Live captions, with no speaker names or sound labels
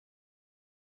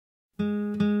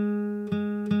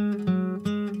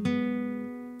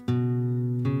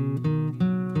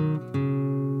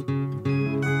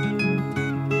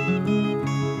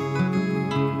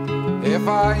if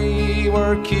I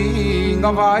were king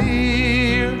of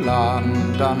Ireland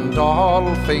and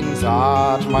all things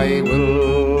at my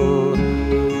will,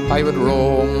 I would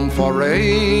roam for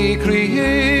recreation,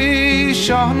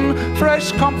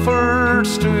 fresh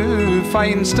comforts to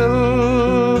find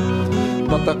still.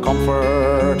 But the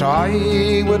comfort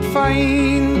I would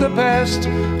find the best,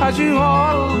 as you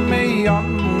all may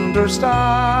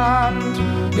understand,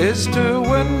 is to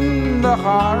win the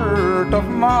heart of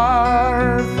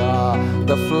Martha,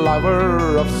 the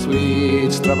flower of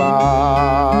sweet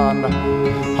Strabane.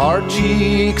 Her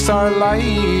cheeks are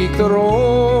like the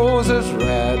roses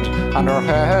red, and her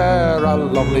hair a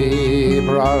lovely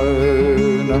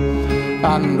brown,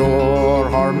 and o'er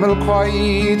her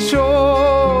milk-white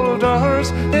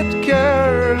shoulders it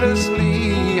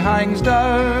carelessly hangs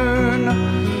down.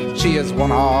 She is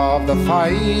one of the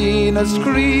finest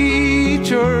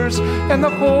creatures in the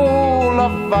whole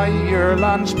of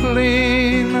Ireland's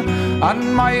plain,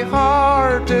 and my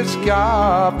heart is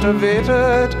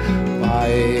captivated by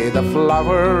the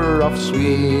flower of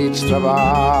sweet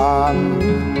Strabane.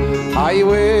 I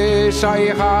wish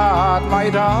I had my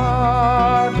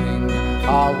darling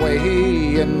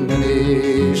away in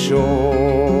Inishowen,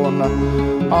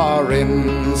 or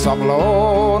in some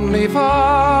lonely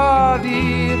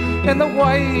valley in the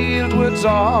wild woods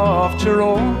of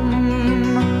Tyrone.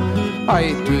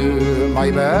 I'd do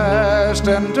my best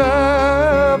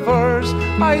endeavours,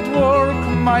 I'd work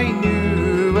my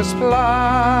newest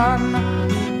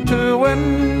plan to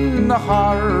win the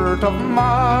heart of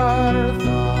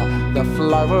Martha, the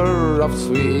flower of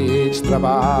sweet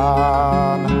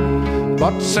Strabane.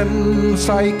 But since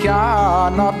I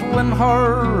cannot win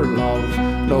her love,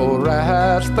 no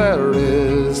rest there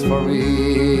is for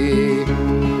me,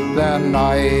 then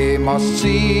I must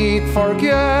seek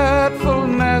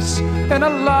forgetfulness in a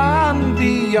land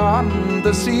beyond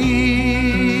the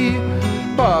sea.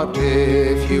 But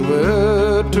if you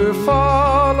were to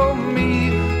follow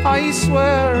me, I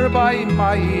swear by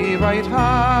my right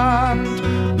hand,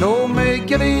 no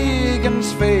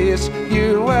McGilligan's face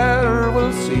you e'er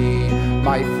will see,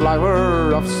 my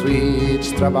flower of sweet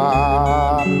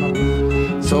Strabane.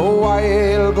 So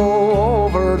I'll go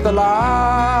over the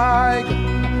Lagan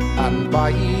and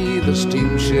buy the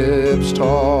steamships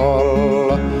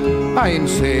tall. I'm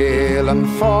sailing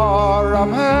for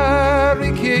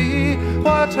America,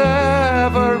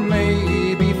 whatever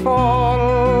may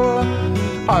befall.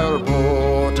 Our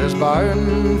boat is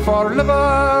bound for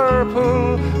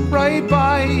Liverpool, right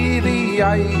by the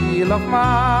Isle of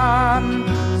Man.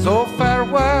 So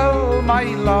farewell, my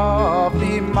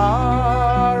lovely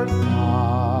Martha,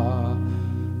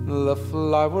 the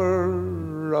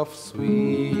flower of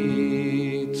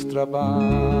sweet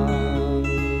Strabane.